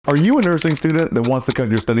Are you a nursing student that wants to cut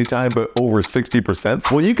your study time by over 60%?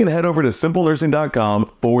 Well, you can head over to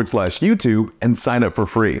SimpleNursing.com/YouTube and sign up for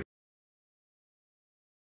free.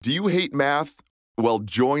 Do you hate math? Well,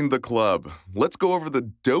 join the club. Let's go over the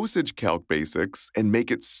dosage calc basics and make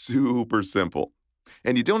it super simple.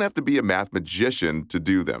 And you don't have to be a math magician to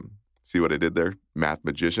do them. See what I did there? Math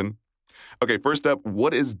magician. Okay, first up,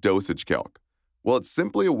 what is dosage calc? Well, it's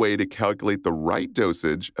simply a way to calculate the right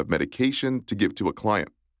dosage of medication to give to a client.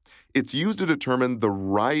 It's used to determine the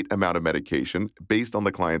right amount of medication based on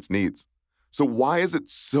the client's needs. So why is it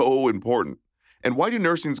so important? And why do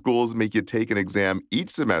nursing schools make you take an exam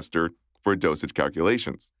each semester for dosage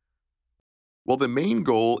calculations? Well, the main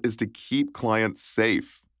goal is to keep clients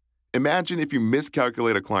safe. Imagine if you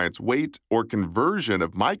miscalculate a client's weight or conversion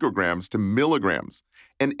of micrograms to milligrams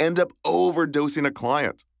and end up overdosing a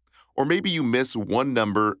client. Or maybe you miss one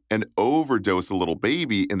number and overdose a little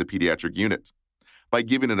baby in the pediatric unit by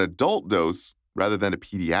giving an adult dose rather than a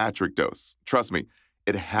pediatric dose. Trust me,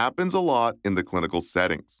 it happens a lot in the clinical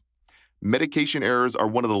settings. Medication errors are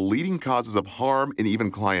one of the leading causes of harm and even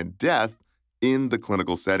client death in the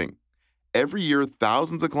clinical setting. Every year,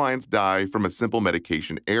 thousands of clients die from a simple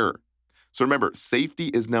medication error. So remember,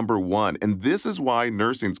 safety is number one, and this is why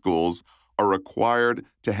nursing schools are required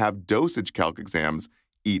to have dosage calc exams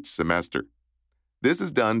each semester. This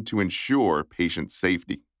is done to ensure patient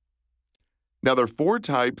safety. Now, there are 4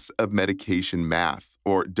 types of medication math,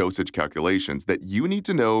 or dosage calculations, that you need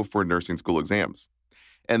to know for nursing school exams.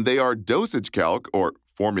 And they are dosage calc, or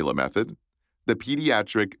formula method, the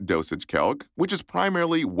pediatric dosage calc, which is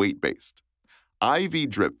primarily weight-based,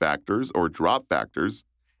 IV drip factors, or drop factors,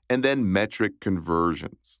 and then metric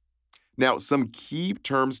conversions. Now, some key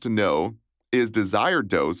terms to know is desired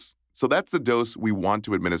dose, so that's the dose we want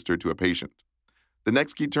to administer to a patient. The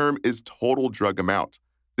next key term is total drug amount.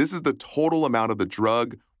 This is the total amount of the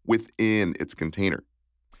drug within its container.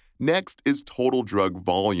 Next is total drug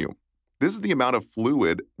volume. This is the amount of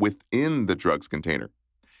fluid within the drug's container.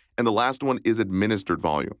 And the last one is administered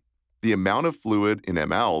volume, the amount of fluid in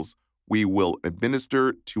mLs we will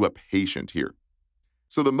administer to a patient here.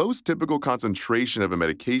 So the most typical concentration of a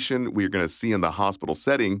medication we are going to see in the hospital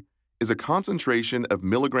setting is a concentration of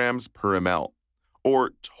milligrams per ml,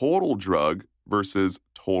 or total drug versus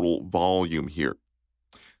total volume here.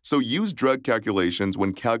 So use drug calculations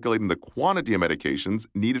when calculating the quantity of medications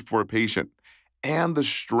needed for a patient, and the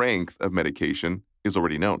strength of medication is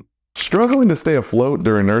already known. Struggling to stay afloat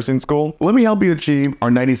during nursing school? Let me help you achieve our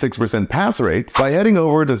 96% pass rate by heading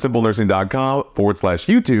over to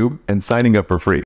SimpleNursing.com/YouTube and signing up for free.